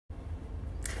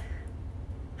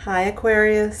Hi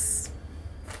Aquarius.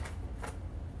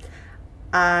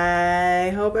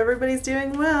 I hope everybody's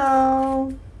doing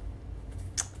well.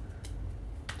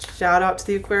 Shout out to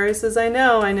the Aquariuses I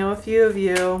know a few of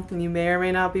you, and you may or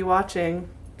may not be watching.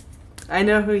 I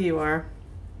know who you are.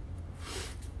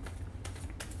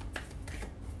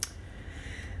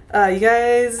 You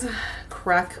guys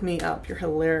crack me up. You're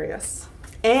hilarious.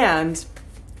 And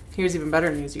here's even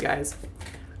better news, you guys.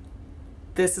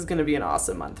 This is going to be an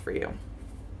awesome month for you.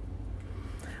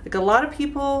 Like a lot of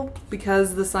people,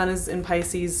 because the sun is in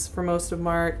Pisces for most of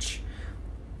March,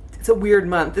 it's a weird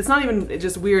month. It's not even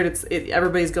just weird,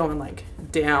 everybody's going like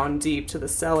down deep to the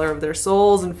cellar of their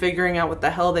souls and figuring out what the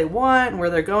hell they want and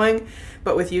where they're going.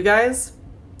 But with you guys,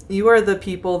 you are the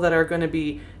people that are going to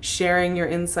be sharing your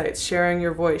insights, sharing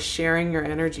your voice, sharing your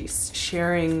energy,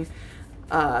 sharing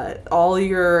all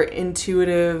your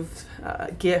intuitive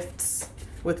gifts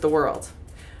with the world.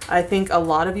 I think a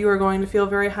lot of you are going to feel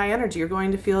very high energy. You're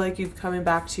going to feel like you've coming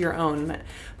back to your own.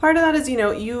 Part of that is,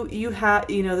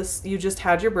 you just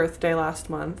had your birthday last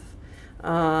month,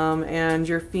 and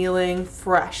you're feeling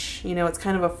fresh. It's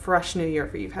kind of a fresh new year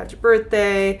for you. You've had your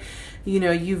birthday.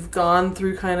 You've gone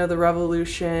through kind of the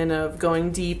revolution of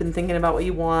going deep and thinking about what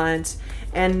you want,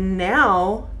 and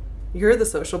now you're the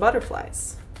social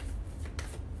butterflies.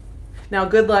 Now,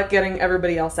 good luck getting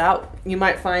everybody else out. You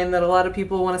might find that a lot of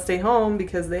people want to stay home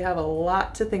because they have a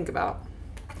lot to think about.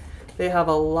 They have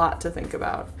a lot to think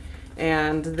about,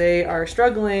 and they are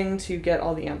struggling to get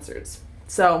all the answers.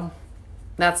 So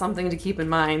that's something to keep in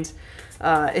mind.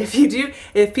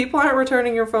 If people aren't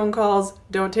returning your phone calls,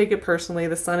 don't take it personally.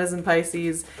 The sun is in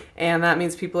Pisces, and that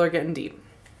means people are getting deep.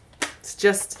 It's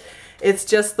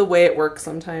just the way it works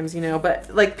sometimes,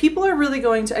 but like people are really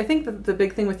going to, I think the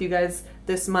big thing with you guys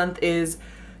this month is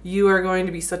you are going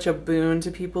to be such a boon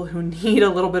to people who need a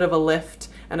little bit of a lift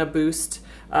and a boost,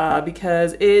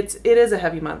 because it is a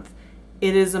heavy month.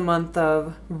 It is a month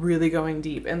of really going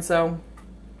deep. And so,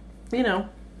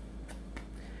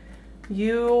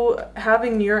 you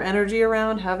having your energy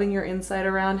around, having your insight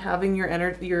around, having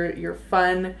your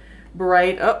fun,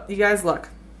 bright, oh, you guys look.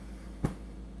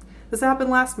 This happened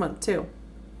last month too.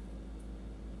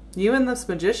 You and this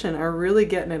magician are really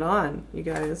getting it on, you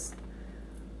guys.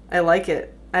 I like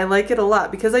it. I like it a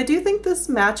lot because I do think this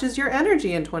matches your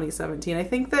energy in 2017. I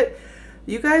think that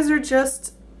you guys are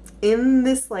just in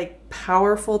this like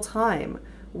powerful time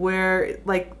where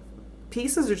like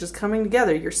pieces are just coming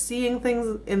together. You're seeing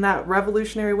things in that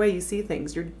revolutionary way you see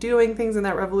things. You're doing things in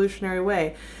that revolutionary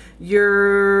way.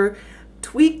 You're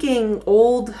tweaking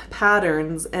old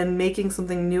patterns and making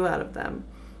something new out of them.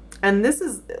 And this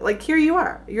is like, here you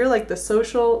are. You're like the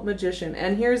social magician,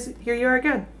 and here you are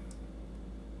again.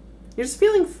 You're just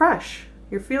feeling fresh.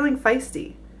 You're feeling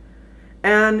feisty.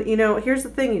 And here's the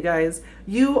thing, you guys.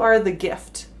 You are the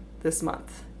gift this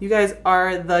month. You guys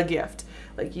are the gift.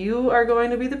 Like, you are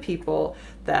going to be the people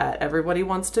that everybody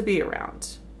wants to be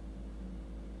around.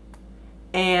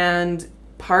 And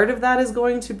part of that is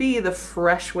going to be the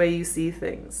fresh way you see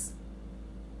things.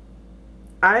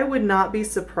 I would not be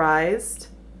surprised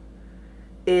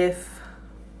if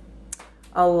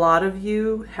a lot of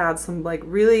you had some like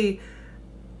really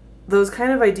those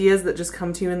kind of ideas that just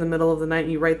come to you in the middle of the night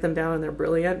and you write them down and they're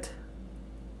brilliant.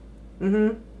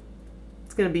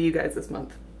 It's gonna be you guys this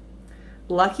month.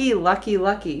 Lucky, lucky,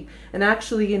 lucky. And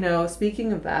actually,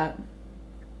 speaking of that,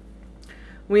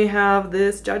 we have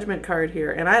this judgment card here,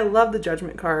 and I love the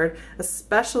judgment card,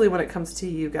 especially when it comes to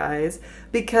you guys,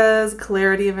 because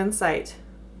clarity of insight,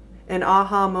 an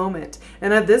aha moment.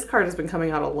 And this card has been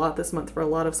coming out a lot this month for a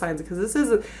lot of signs,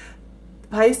 because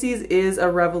Pisces is a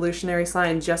revolutionary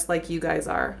sign just like you guys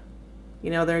are.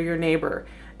 They're your neighbor,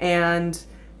 and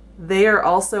they are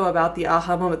also about the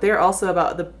aha moment. They're also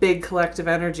about the big collective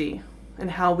energy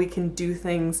and how we can do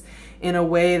things in a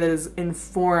way that is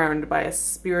informed by a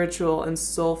spiritual and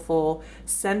soulful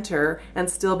center and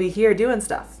still be here doing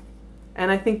stuff.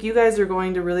 And I think you guys are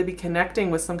going to really be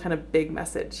connecting with some kind of big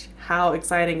message. How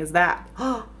exciting is that?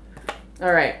 All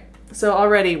right, so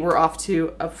already we're off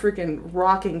to a freaking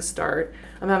rocking start.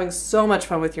 I'm having so much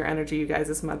fun with your energy, you guys,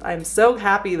 this month. I'm so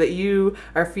happy that you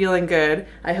are feeling good.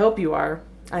 I hope you are.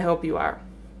 I hope you are.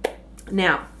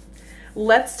 Now,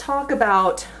 let's talk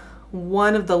about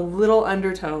one of the little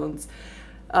undertones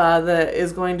that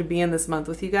is going to be in this month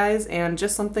with you guys, and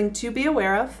just something to be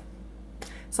aware of,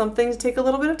 something to take a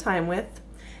little bit of time with,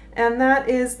 and that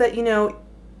is that,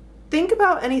 think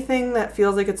about anything that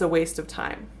feels like it's a waste of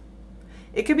time.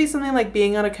 It could be something like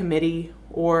being on a committee,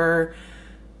 or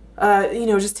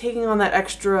just taking on that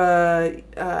extra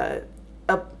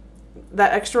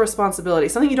responsibility,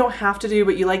 something you don't have to do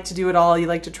but you like to do it all, you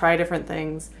like to try different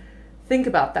things. think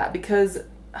about that, because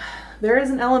there is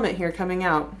an element here coming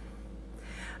out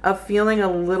of feeling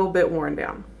a little bit worn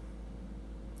down.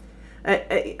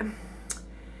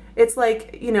 It's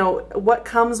like, you know, what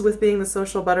comes with being the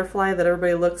social butterfly that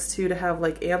everybody looks to have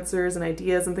like answers and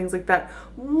ideas and things like that.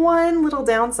 One little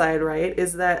downside, right,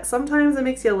 is that sometimes it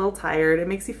makes you a little tired. It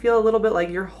makes you feel a little bit like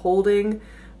you're holding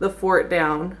the fort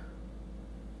down,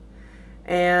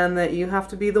 and that you have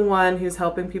to be the one who's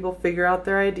helping people figure out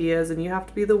their ideas, and you have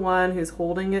to be the one who's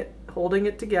holding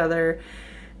it together.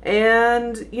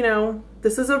 And, you know,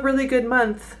 this is a really good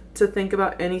month to think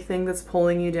about anything that's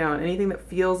pulling you down, anything that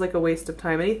feels like a waste of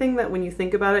time, anything that when you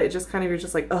think about it, it just kind of, you're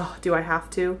just like, oh, do I have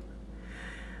to?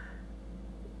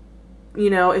 You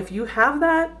know, if you have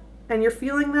that and you're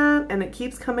feeling that and it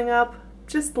keeps coming up,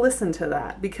 just listen to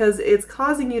that, because it's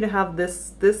causing you to have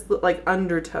this like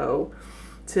undertow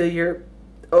to your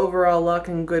overall luck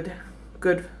and good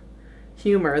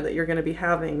humor that you're going to be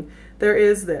having. There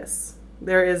is this,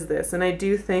 and I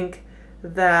do think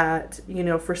that, you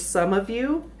know, for some of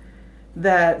you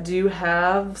that do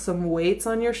have some weights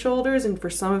on your shoulders, and for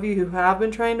some of you who have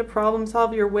been trying to problem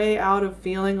solve your way out of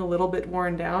feeling a little bit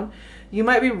worn down, you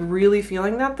might be really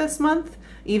feeling that this month,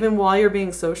 even while you're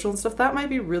being social and stuff. That might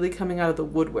be really coming out of the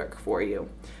woodwork for you.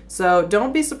 So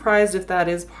don't be surprised if that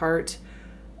is part,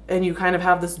 and you kind of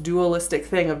have this dualistic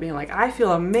thing of being like, I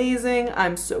feel amazing,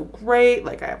 I'm so great,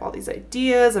 like I have all these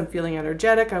ideas, I'm feeling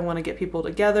energetic, I want to get people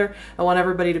together, I want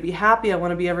everybody to be happy, I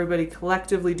want to be everybody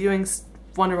collectively doing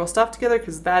wonderful stuff together,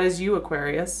 because that is you,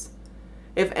 Aquarius.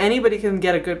 If anybody can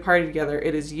get a good party together,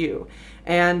 it is you.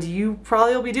 And you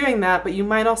probably will be doing that, but you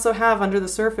might also have under the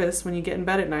surface, when you get in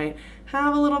bed at night,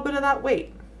 have a little bit of that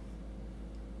weight.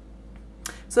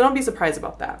 So don't be surprised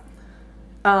about that.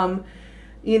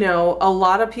 You know, a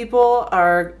lot of people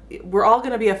we're all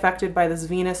going to be affected by this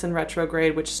Venus in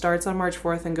retrograde, which starts on March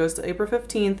 4th and goes to April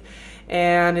 15th.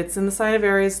 And it's in the sign of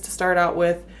Aries to start out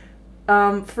with.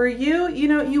 For you, you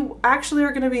know, you actually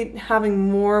are going to be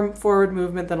having more forward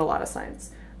movement than a lot of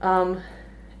signs.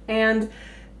 And,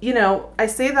 you know, I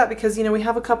say that because, you know, we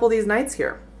have a couple of these nights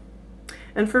here.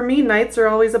 And for me, nights are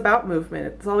always about movement.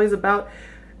 It's always about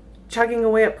chugging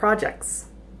away at projects,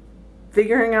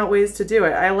 figuring out ways to do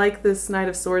it. I like this Knight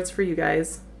of Swords for you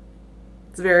guys.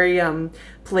 It's very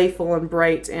playful and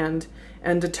bright and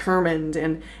determined,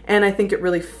 and I think it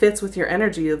really fits with your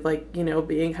energy of, like, you know,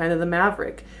 being kind of the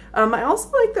maverick. I also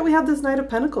like that we have this Knight of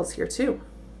Pentacles here too.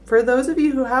 For those of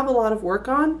you who have a lot of work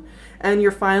on, and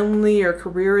your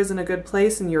career is in a good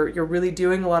place and you're really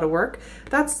doing a lot of work,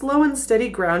 that slow and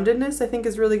steady groundedness I think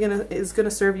is really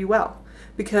gonna serve you well,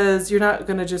 because you're not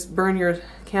gonna just burn your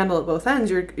candle at both ends.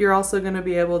 You're also gonna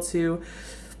be able to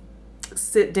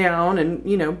sit down and,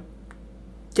 you know,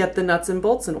 get the nuts and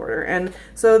bolts in order. And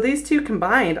so these two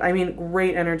combined, I mean,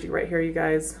 great energy right here, you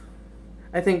guys.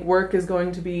 I think work is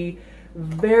going to be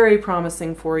very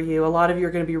promising for you. A lot of you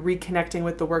are going to be reconnecting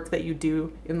with the work that you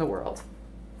do in the world.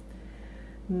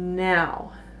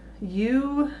 Now,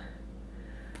 you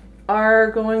are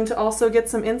going to also get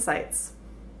some insights.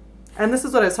 And this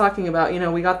is what I was talking about. You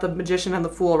know, we got the Magician and the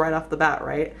Fool right off the bat,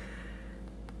 right?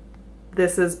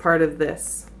 This is part of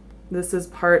this. This is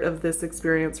part of this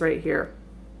experience right here.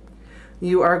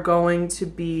 You are going to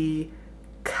be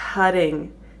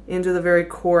cutting into the very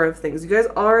core of things. You guys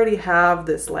already have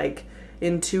this, like,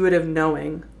 intuitive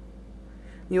knowing.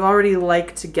 You already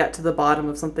like to get to the bottom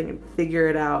of something and figure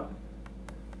it out.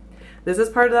 This is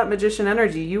part of that Magician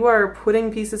energy. You are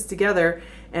putting pieces together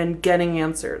and getting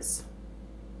answers.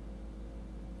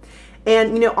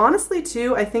 And, you know, honestly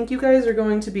too, I think you guys are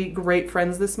going to be great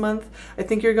friends this month. I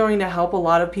think you're going to help a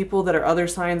lot of people that are other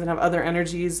signs and have other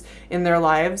energies in their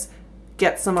lives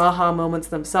get some aha moments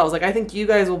themselves. Like, I think you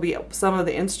guys will be some of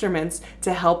the instruments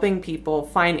to helping people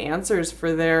find answers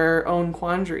for their own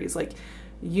quandaries. Like,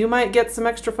 you might get some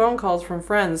extra phone calls from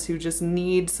friends who just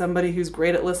need somebody who's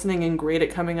great at listening and great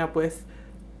at coming up with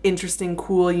interesting,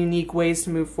 cool, unique ways to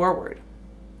move forward.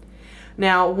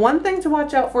 Now, one thing to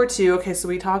watch out for too, okay, so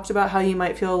we talked about how you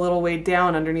might feel a little weighed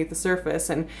down underneath the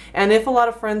surface, and if a lot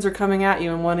of friends are coming at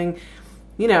you and wanting,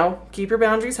 you know, keep your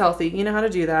boundaries healthy, you know how to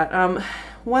do that.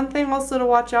 One thing also to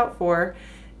watch out for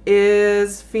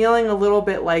is feeling a little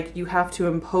bit like you have to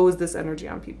impose this energy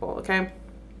on people, okay?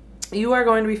 You are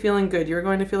going to be feeling good. You're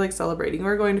going to feel like celebrating.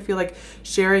 You're going to feel like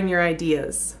sharing your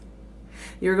ideas.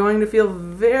 You're going to feel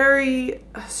very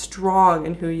strong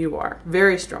in who you are,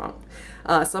 very strong.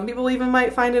 Some people even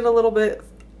might find it a little bit,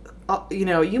 you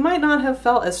know, you might not have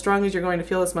felt as strong as you're going to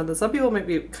feel this month, and some people might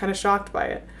be kind of shocked by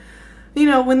it. you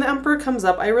know, when the Emperor comes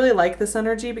up, I really like this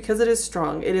energy because it is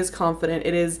strong, it is confident,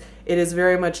 it is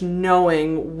very much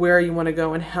knowing where you want to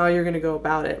go and how you're going to go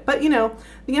about it. But you know,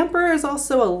 the Emperor is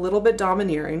also a little bit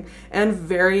domineering and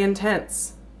very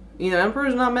intense. You know,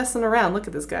 Emperor's not messing around. Look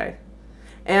at this guy.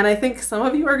 And I think some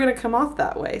of you are going to come off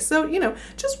that way. So, you know,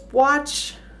 just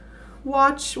watch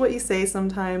what you say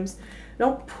sometimes.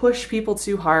 Don't push people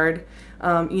too hard.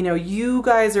 You know, you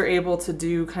guys are able to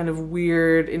do kind of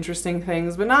weird, interesting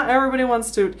things, but not everybody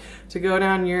wants to go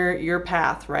down your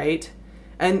path, right?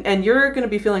 And you're going to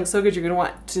be feeling so good, you're going to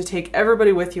want to take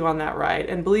everybody with you on that ride.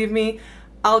 And believe me,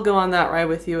 I'll go on that ride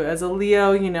with you. As a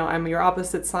Leo, you know, I'm your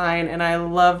opposite sign, and I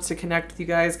love to connect with you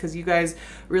guys because you guys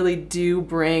really do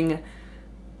bring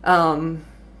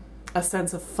a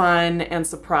sense of fun and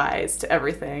surprise to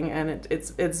everything, and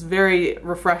it's very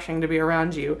refreshing to be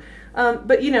around you.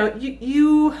 But you know,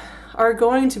 you are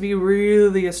going to be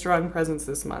really a strong presence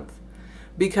this month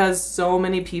because so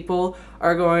many people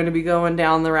are going to be going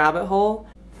down the rabbit hole.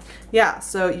 Yeah,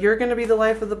 so you're going to be the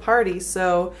life of the party,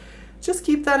 so just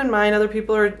keep that in mind. Other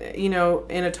people are, you know,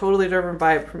 in a totally different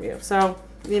vibe from you. So,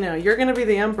 you know, you're going to be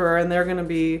the Emperor and they're going to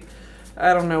be,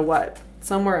 I don't know what,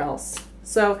 somewhere else.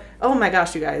 So, oh my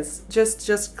gosh, you guys,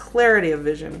 just clarity of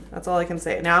vision. That's all I can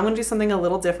say. Now I'm going to do something a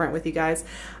little different with you guys.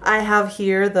 I have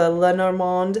here the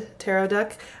Lenormand tarot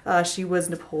deck. She was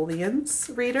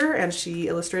Napoleon's reader and she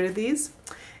illustrated these.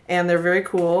 And they're very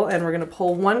cool. And we're going to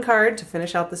pull one card to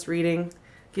finish out this reading,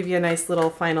 give you a nice little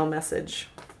final message.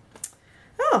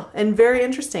 Oh, and very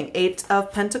interesting. 8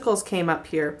 of Pentacles came up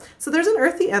here. So there's an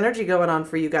earthy energy going on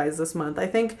for you guys this month. I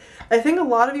think a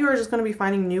lot of you are just going to be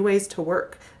finding new ways to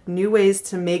work, new ways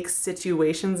to make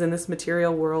situations in this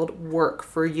material world work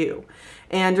for you.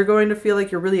 And you're going to feel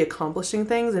like you're really accomplishing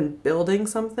things and building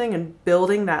something and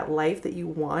building that life that you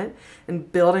want and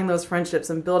building those friendships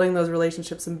and building those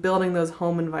relationships and building those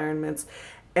home environments.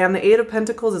 And the 8 of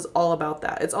Pentacles is all about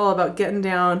that. It's all about getting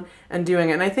down and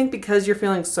doing it. And I think because you're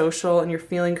feeling social and you're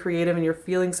feeling creative and you're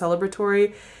feeling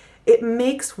celebratory, it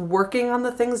makes working on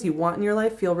the things you want in your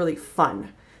life feel really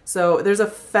fun. So there's a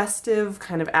festive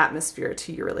kind of atmosphere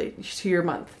to your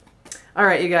month. All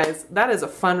right, you guys, that is a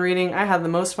fun reading. I had the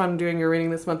most fun doing your reading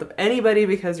this month of anybody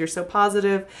because you're so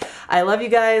positive. I love you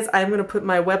guys. I'm going to put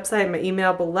my website and my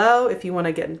email below if you want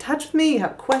to get in touch with me, you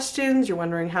have questions, you're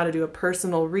wondering how to do a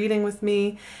personal reading with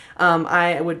me.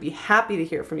 I would be happy to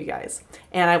hear from you guys.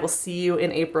 And I will see you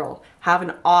in April. Have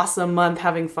an awesome month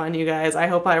having fun, you guys. I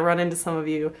hope I run into some of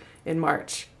you in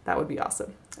March. That would be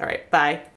awesome. All right, bye.